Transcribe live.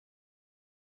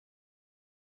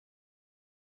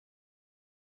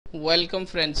Welcome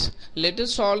friends. Let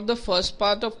us solve the first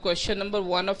part of question number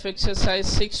 1 of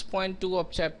exercise 6.2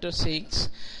 of chapter 6.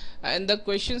 And the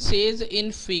question says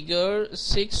in figure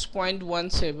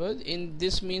 6.17, in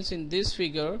this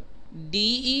figure,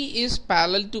 DE is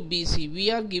parallel to BC.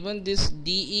 We are given this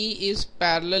DE is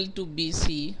parallel to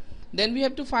BC. Then we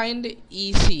have to find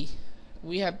EC.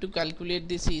 We have to calculate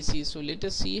this EC. So let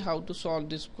us see how to solve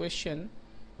this question.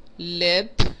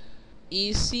 Let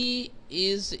EC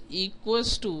is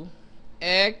equals to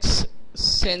x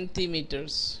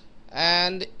centimeters,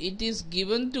 and it is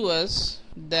given to us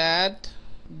that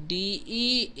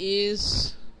DE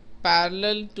is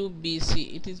parallel to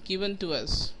BC. It is given to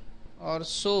us, or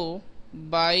so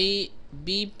by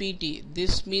BPT,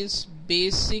 this means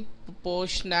basic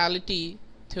proportionality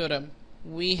theorem,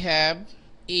 we have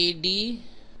AD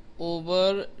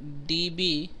over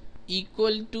DB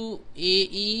equal to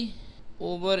AE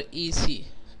over EC.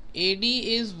 AD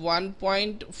is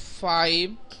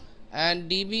 1.5 and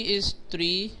DB is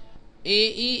 3.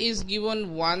 AE is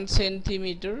given 1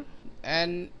 centimeter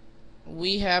and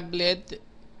we have let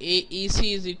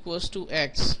AEC is equals to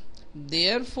x.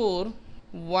 Therefore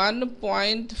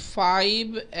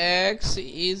 1.5x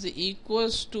is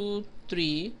equals to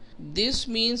 3. This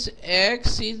means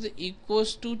x is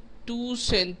equals to 2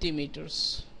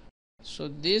 centimeters. So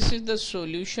this is the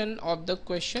solution of the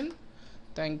question.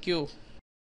 Thank you.